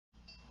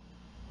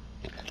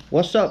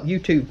What's up,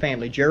 YouTube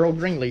family? Gerald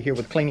Greenlee here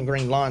with Clean &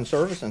 Green Lawn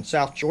Service in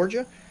South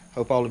Georgia.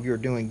 Hope all of you are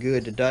doing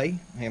good today.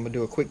 I'm going to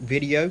do a quick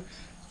video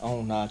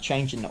on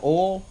changing the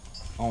oil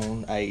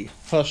on a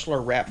Hustler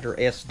Raptor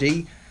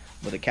SD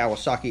with a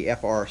Kawasaki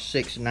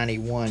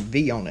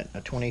FR691V on it,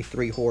 a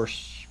 23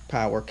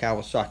 horsepower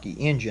Kawasaki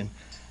engine.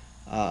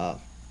 As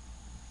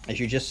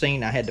you just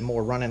seen, I had the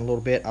mower running a little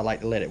bit. I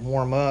like to let it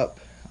warm up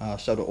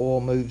so the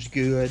oil moves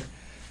good.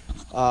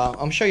 I'm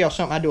going to show y'all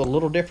something I do a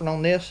little different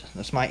on this.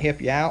 This might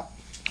help you out.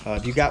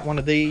 If you got one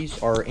of these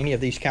or any of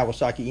these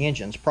Kawasaki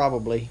engines,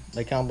 probably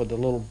they come with a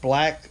little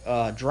black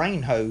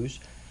drain hose,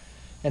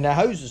 and the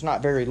hose is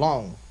not very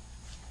long.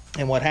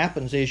 And what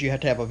happens is you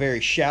have to have a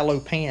very shallow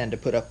pan to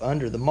put up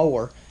under the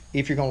mower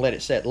if you're going to let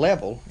it set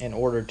level in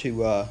order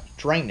to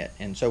drain it.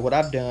 And so what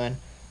I've done,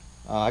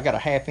 I got a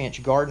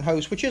 1/2-inch garden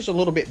hose, which is a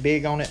little bit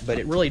big on it, but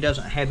it really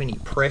doesn't have any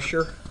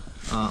pressure.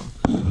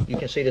 You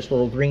can see this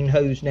little green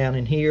hose down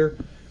in here.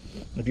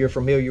 If you're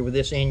familiar with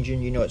this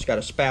engine, you know it's got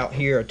a spout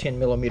here, a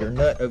 10mm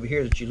nut over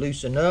here that you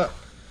loosen up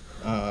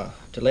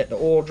to let the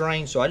oil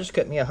drain. So I just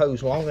cut me a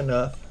hose long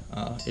enough.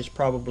 It's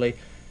probably,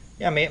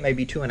 yeah, I mean, it may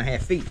be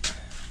 2.5 feet,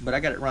 but I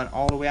got it run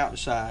all the way out the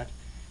side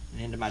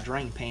and into my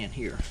drain pan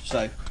here.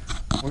 So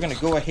we're going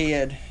to go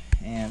ahead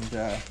and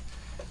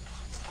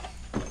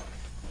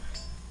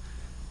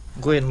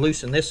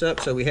loosen this up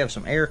so we have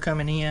some air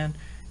coming in,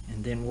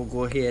 and then we'll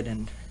go ahead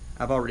and,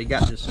 I've already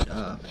got this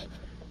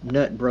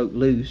nut broke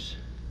loose.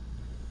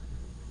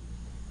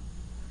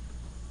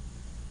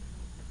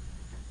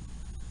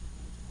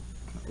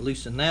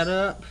 Loosen that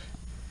up,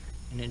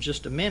 and in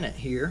just a minute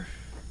here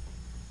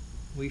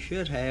we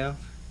should have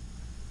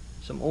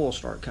some oil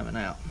start coming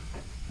out.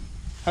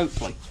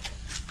 Hopefully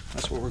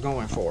that's what we're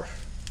going for.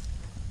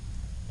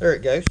 There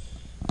it goes,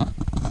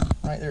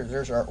 right there.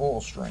 There's our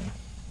oil stream,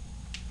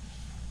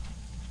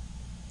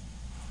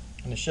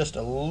 and it's just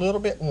a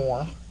little bit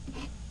warm.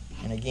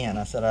 And again,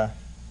 I said I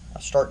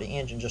start the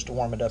engine just to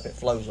warm it up. It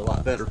flows a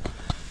lot better.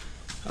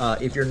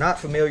 If you're not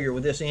familiar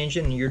with this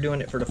engine and you're doing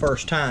it for the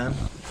first time,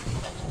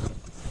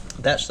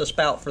 that's the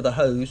spout for the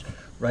hose.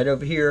 Right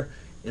over here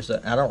is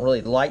I don't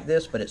really like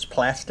this, but it's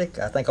plastic.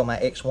 I think on my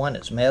X1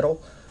 it's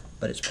metal,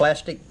 but it's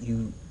plastic.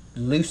 You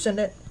loosen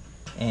it,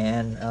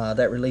 and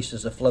that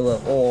releases the flow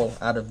of oil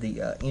out of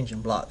the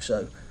engine block.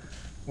 So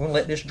we're gonna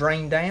let this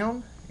drain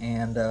down,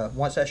 and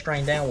once that's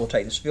drained down, we'll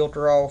take this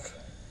filter off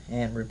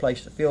and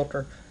replace the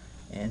filter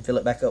and fill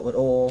it back up with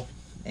oil,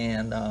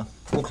 and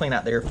we'll clean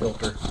out the air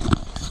filter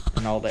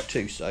and all that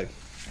too. So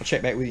I'll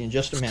check back with you in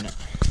just a minute.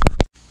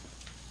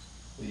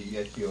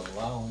 You got you a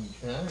long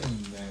chain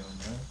down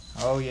there.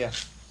 Oh yeah.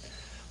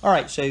 All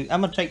right, so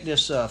I'm gonna take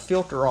this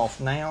filter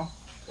off now.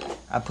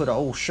 I put an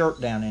old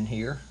shirt down in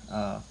here.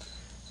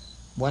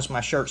 Once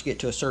my shirts get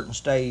to a certain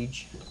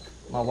stage,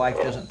 my wife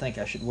doesn't think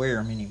I should wear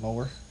them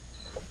anymore,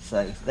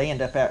 so they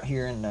end up out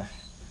here in the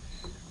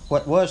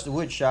what was the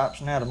wood shops,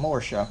 now the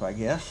mower shop, I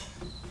guess.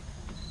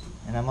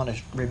 And I'm gonna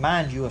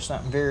remind you of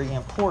something very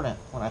important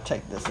when I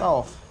take this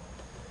off.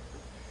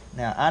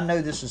 Now I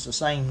know this is the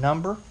same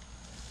number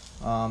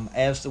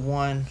as the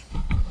one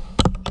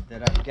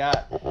that I've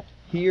got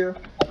here,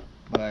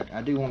 but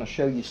I do want to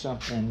show you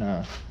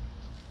something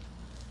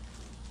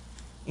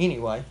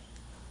anyway,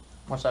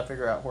 once I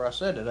figure out where I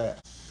set it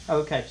at.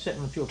 Okay, sitting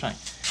in the fuel tank.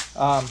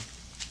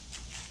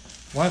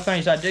 One of the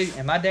things I do,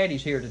 and my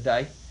daddy's here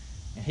today,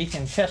 and he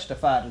can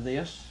testify to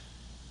this,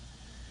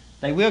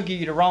 they will give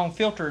you the wrong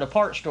filter at a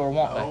parts store,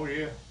 won't they? Oh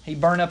yeah. He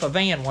burned up a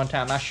van one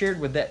time. I shared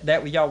with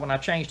that with y'all when I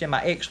changed in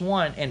my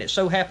X1, and it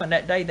so happened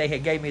that day they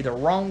had gave me the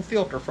wrong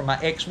filter for my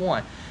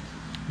X1.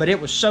 But it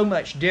was so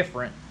much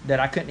different that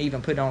I couldn't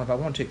even put it on if I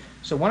wanted to.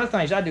 So one of the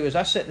things I do is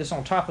I set this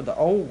on top of the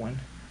old one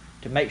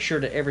to make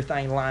sure that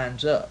everything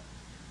lines up.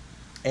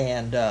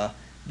 And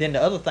then the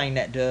other thing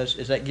that does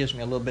is that gives me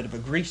a little bit of a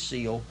grease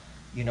seal,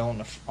 you know,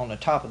 on the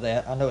top of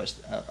that. I know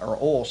it's or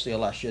oil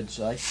seal, I should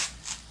say.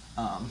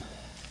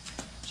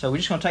 So we're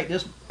just going to take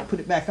this, put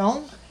it back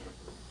on.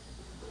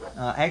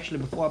 Actually,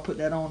 before I put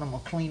that on, I'm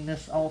going to clean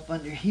this off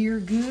under here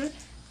good.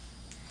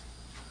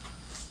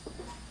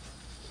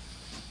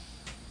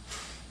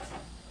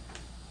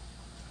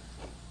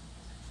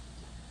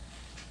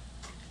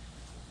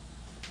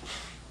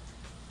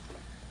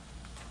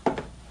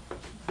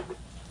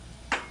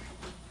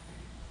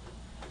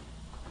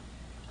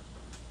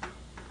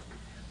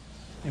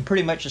 And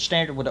pretty much the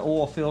standard with the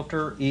oil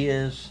filter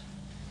is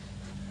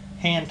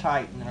hand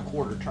tight and then a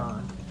 1/4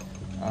 turn.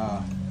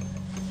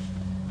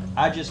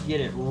 I just get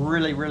it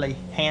really, really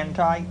hand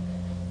tight,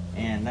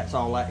 and that's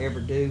all I ever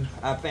do.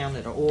 I found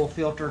that an oil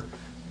filter,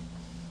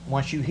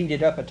 once you heat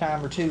it up a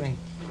time or two, and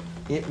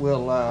it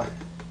will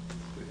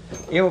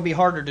be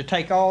harder to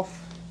take off.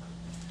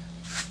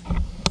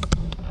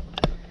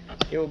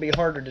 It will be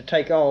harder to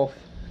take off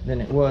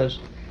than it was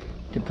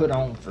to put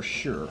on for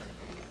sure.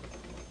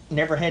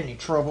 Never had any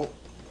trouble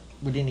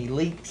with any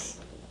leaks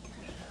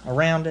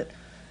around it.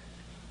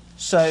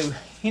 So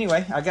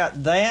anyway, I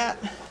got that,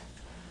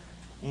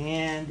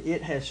 and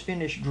it has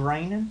finished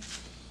draining.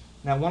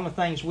 Now one of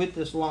the things with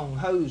this long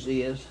hose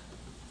is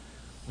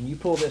when you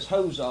pull this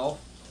hose off,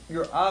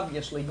 you're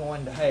obviously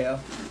going to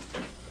have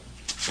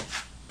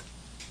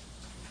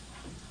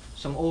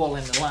some oil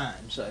in the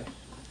line. So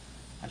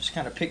I just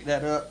kind of pick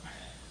that up.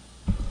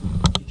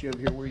 Get you over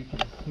here where you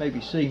can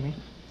maybe see me.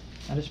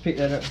 I just pick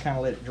that up and kind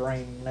of let it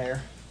drain in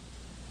there.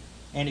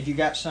 And if you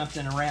got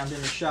something around in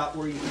the shop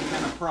where you can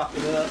kind of prop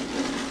it up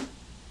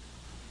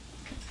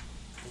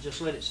and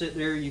just let it sit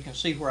there, you can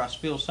see where I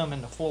spilled some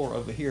in the floor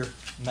over here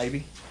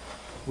maybe.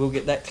 We'll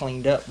get that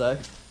cleaned up though.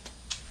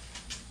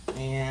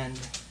 And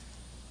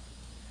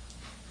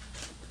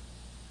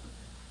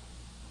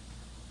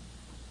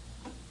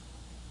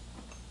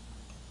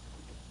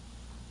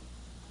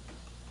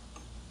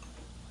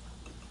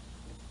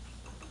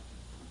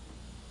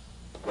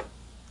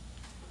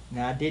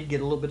now I did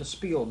get a little bit of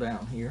spill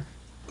down here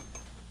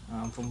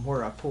from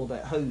where I pulled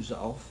that hose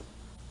off,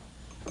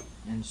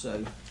 and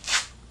so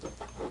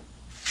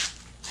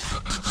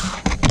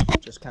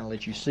just kind of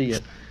let you see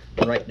it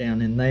right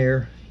down in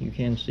there. You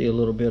can see a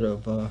little bit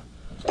of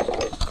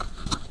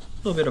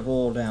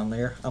oil down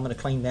there. I'm going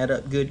to clean that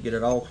up good, get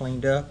it all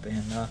cleaned up,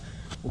 and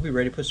we'll be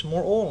ready to put some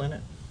more oil in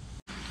it.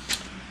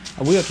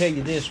 I will tell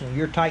you this, when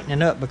you're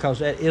tightening up, because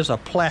that is a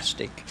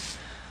plastic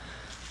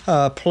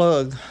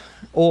plug,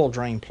 oil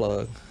drain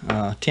plug,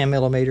 10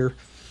 millimeter.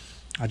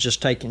 I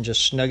just take and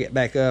just snug it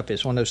back up.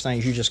 It's one of those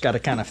things you just got to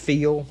kind of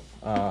feel.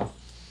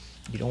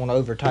 You don't want to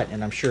over tighten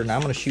it, I'm sure. Now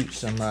I'm going to shoot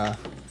some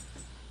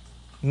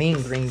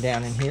mean green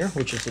down in here,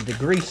 which is a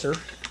degreaser,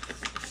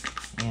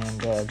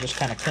 and just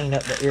kind of clean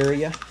up the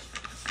area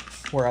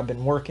where I've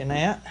been working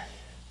at.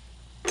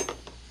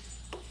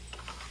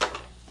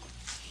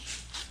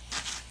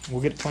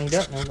 We'll get it cleaned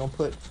up and then we're going to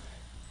put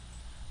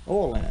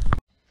oil in it.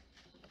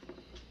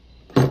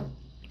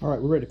 All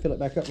right, we're ready to fill it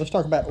back up. Let's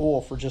talk about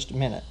oil for just a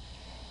minute.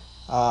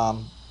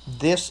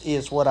 This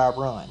is what I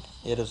run.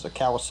 It is a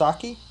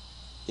Kawasaki.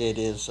 It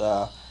is,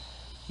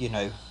 you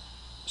know,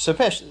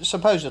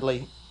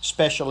 supposedly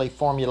specially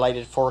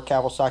formulated for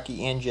Kawasaki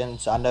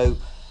engines. I know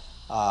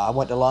I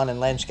went to London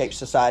Landscape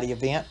Society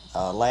event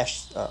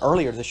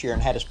earlier this year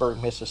in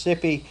Hattiesburg,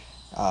 Mississippi.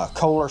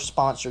 Kohler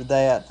sponsored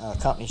that.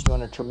 Company's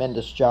doing a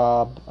tremendous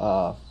job.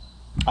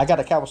 I got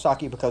a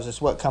Kawasaki because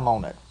it's what come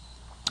on it.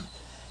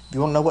 If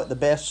you want to know what the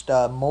best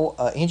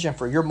engine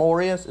for your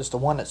mower is, it's the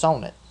one that's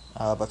on it,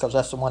 because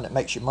that's the one that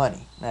makes you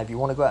money. Now, if you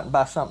want to go out and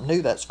buy something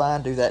new, that's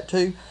fine. Do that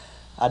too.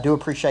 I do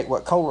appreciate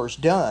what Kohler's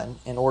done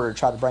in order to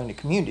try to bring the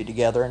community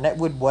together, and that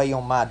would weigh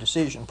on my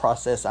decision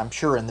process, I'm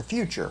sure, in the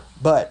future.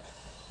 But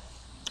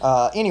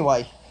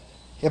anyway,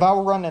 if I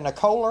were running a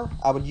Kohler,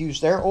 I would use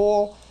their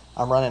oil.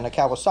 I'm running a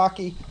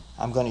Kawasaki.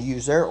 I'm going to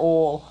use their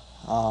oil.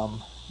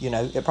 You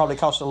know, it probably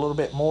costs a little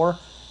bit more.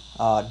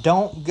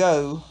 Don't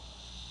go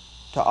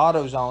to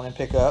AutoZone and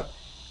pick up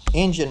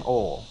engine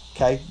oil.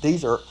 Okay,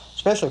 these are,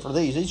 especially for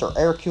these are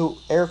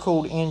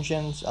air-cooled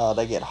engines.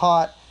 They get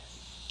hot.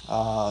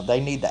 They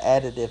need the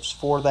additives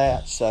for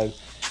that. So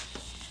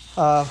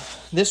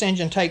this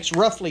engine takes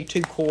roughly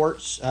 2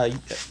 quarts.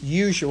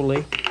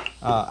 Usually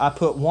I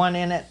put one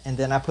in it, and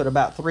then I put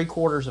about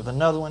 3/4 of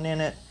another one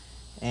in it,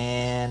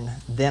 and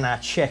then I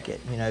check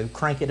it. You know,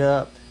 crank it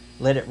up,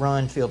 let it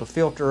run, fill the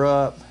filter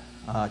up,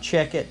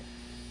 check it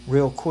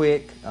real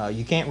quick.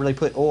 You can't really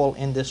put oil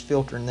in this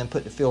filter and then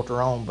put the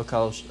filter on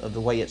because of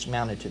the way it's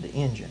mounted to the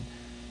engine.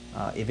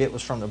 If it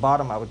was from the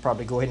bottom, I would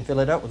probably go ahead and fill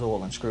it up with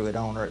oil and screw it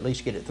on, or at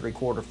least get it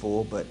 3/4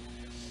 full, but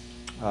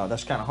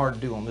that's kind of hard to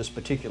do on this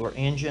particular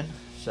engine.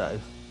 So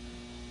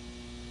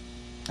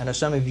I know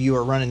some of you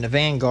are running the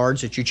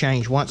Vanguards that you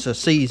change once a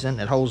season.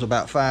 It holds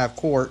about 5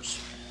 quarts,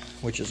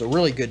 which is a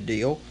really good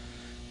deal.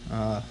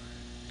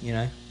 You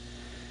know,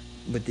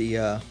 with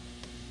the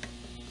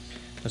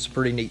that's a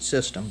pretty neat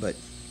system. But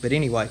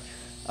anyway,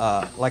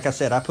 like I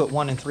said, I put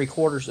 1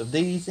 3/4 of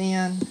these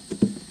in,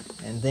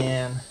 and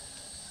then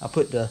I'll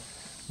put the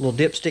little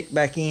dipstick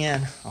back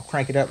in. I'll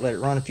crank it up, let it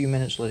run a few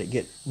minutes, let it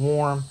get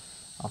warm.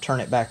 I'll turn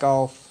it back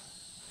off,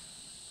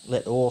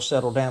 let the oil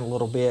settle down a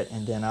little bit,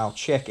 and then I'll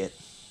check it.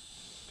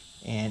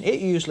 And it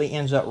usually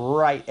ends up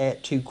right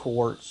at 2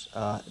 quarts,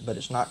 but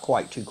it's not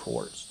quite 2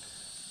 quarts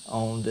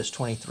on this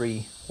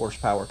 23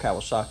 horsepower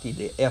Kawasaki,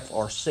 the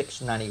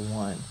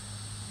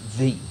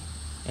FR691V.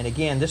 And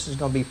again, this is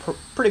going to be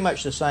pretty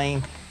much the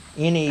same.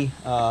 Any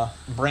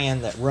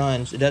brand that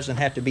runs, it doesn't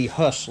have to be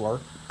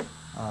Hustler,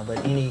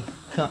 but any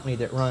company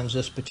that runs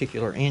this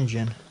particular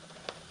engine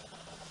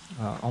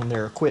on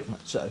their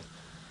equipment. So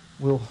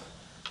we'll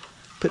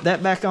put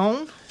that back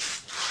on,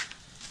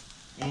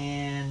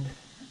 and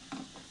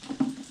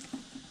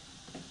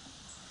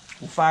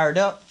we'll fire it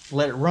up,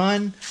 let it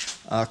run.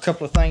 A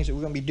couple of things that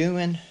we're going to be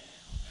doing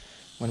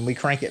when we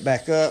crank it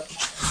back up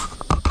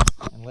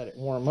and let it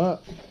warm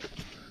up.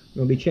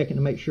 We're going to be checking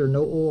to make sure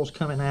no oil's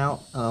coming out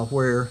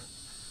where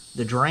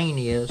the drain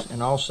is,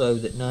 and also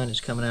that none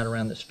is coming out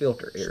around this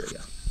filter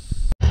area.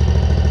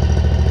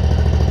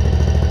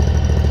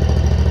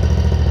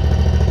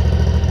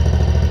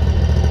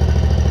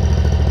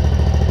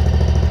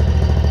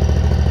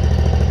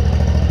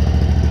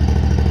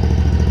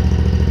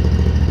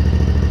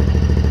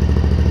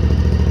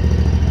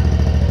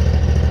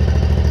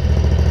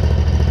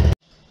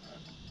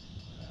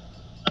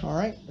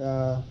 Alright,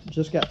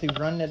 just got through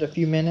running it a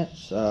few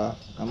minutes. I'm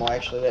going to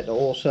actually let the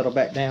oil settle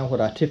back down.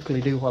 What I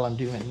typically do while I'm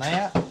doing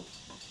that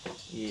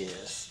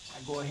is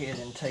I go ahead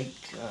and take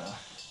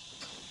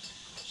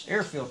this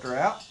air filter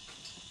out.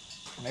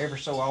 And every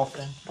so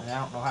often, and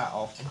I don't know how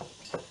often,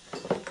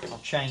 I'll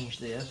change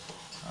this.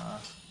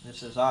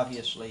 This is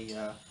obviously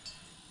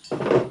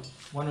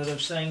one of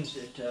those things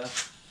that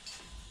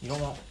you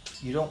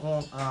don't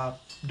want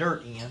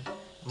dirt in.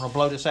 I'm going to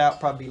blow this out,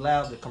 probably be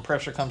loud. The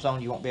compressor comes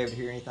on, you won't be able to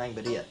hear anything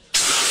but it.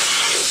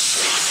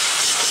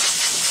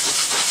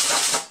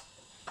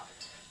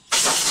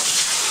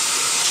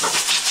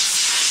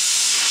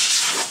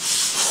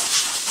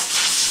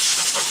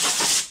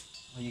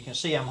 Well, you can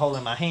see I'm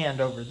holding my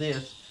hand over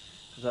this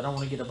because I don't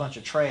want to get a bunch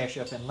of trash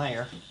up in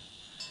there.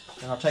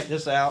 Then I'll take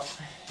this out,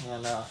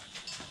 and I'm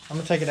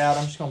going to take it out.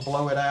 I'm just going to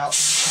blow it out,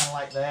 kind of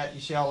like that.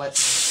 You see all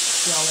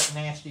that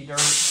nasty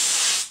dirt?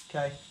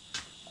 Okay.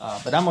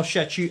 But I'm going to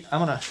shut you.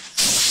 I'm going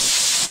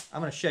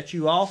to shut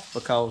you off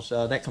because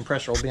that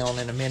compressor will be on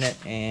in a minute,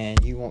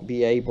 and you won't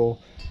be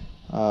able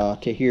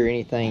to hear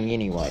anything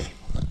anyway.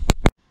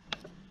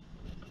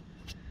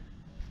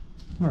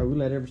 All right, we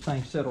let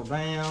everything settle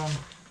down.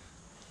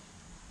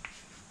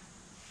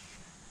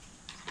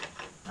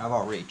 I've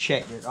already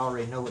checked it. I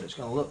already know what it's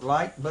going to look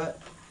like,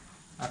 but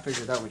I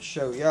figured I would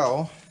show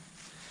y'all.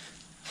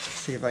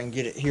 See if I can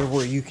get it here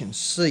where you can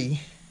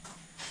see.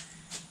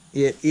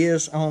 It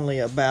is only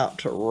about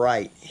to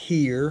right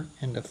here,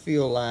 and the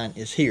fill line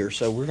is here.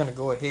 So we're going to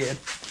go ahead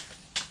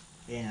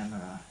and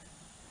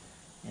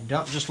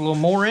dump just a little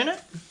more in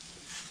it.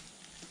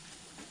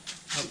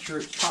 Make sure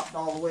it's topped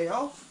all the way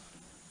off.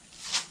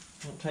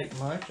 Won't take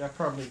much. I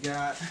probably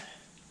got,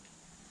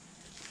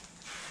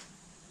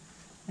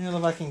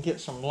 if I can get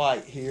some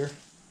light here.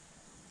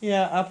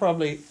 Yeah, I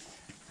probably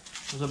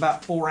was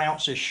about 4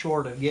 ounces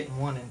short of getting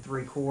 1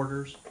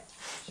 3/4.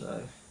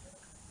 So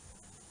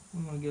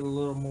I'm going to get a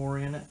little more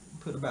in it.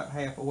 Put about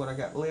half of what I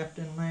got left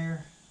in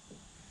there.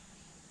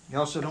 You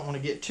also don't want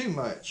to get too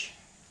much.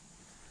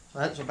 So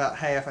that's about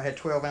half. I had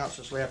 12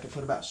 ounces left. I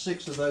put about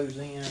 6 of those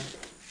in.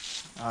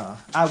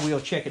 I will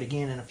check it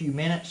again in a few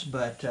minutes,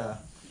 but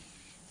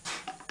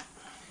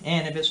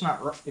and if it's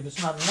not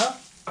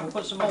enough, we'll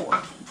put some more.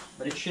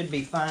 But it should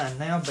be fine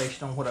now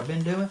based on what I've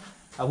been doing.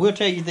 I will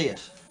tell you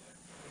this.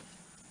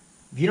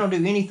 If you don't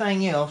do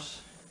anything else,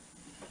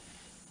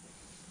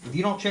 if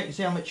you don't check to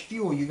see how much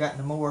fuel you got in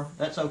the mower,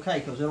 that's okay,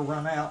 because it'll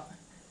run out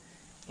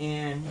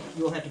and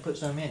you'll have to put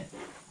some in it.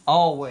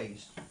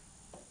 Always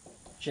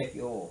check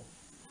your oil.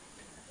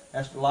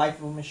 That's the life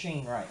of a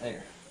machine right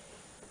there.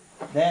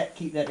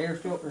 Keep that air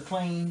filter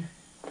clean.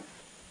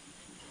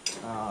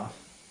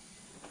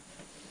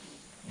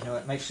 You know,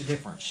 it makes a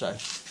difference. So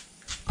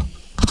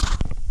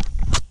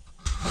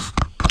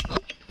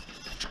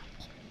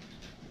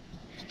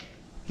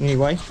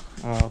anyway,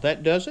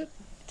 that does it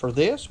for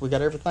this. We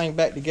got everything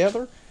back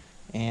together,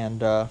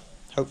 and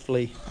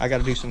hopefully I got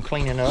to do some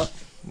cleaning up,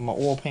 my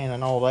oil pan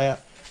and all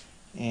that,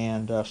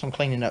 and some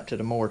cleaning up to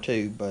the mower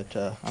too, but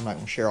I'm not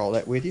going to share all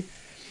that with you.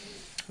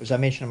 As I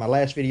mentioned in my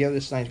last video,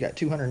 this thing's got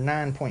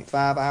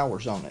 209.5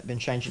 hours on it. Been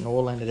changing the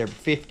oil in it every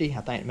 50.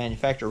 I think the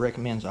manufacturer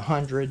recommends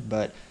 100,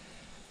 but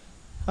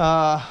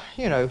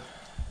you know,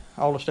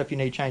 all the stuff you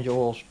need to change the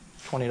oil is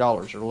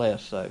 $20 or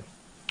less, so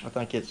I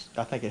think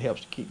it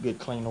helps to keep good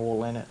clean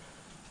oil in it.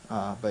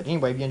 But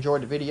anyway, if you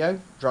enjoyed the video,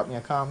 drop me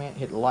a comment,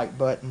 hit the like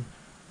button,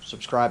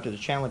 subscribe to the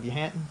channel if you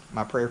hadn't.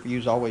 My prayer for you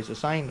is always the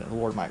same, that the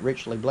Lord might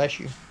richly bless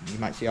you. You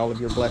might see all of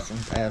your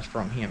blessings as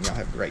from Him. Y'all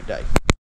have a great day.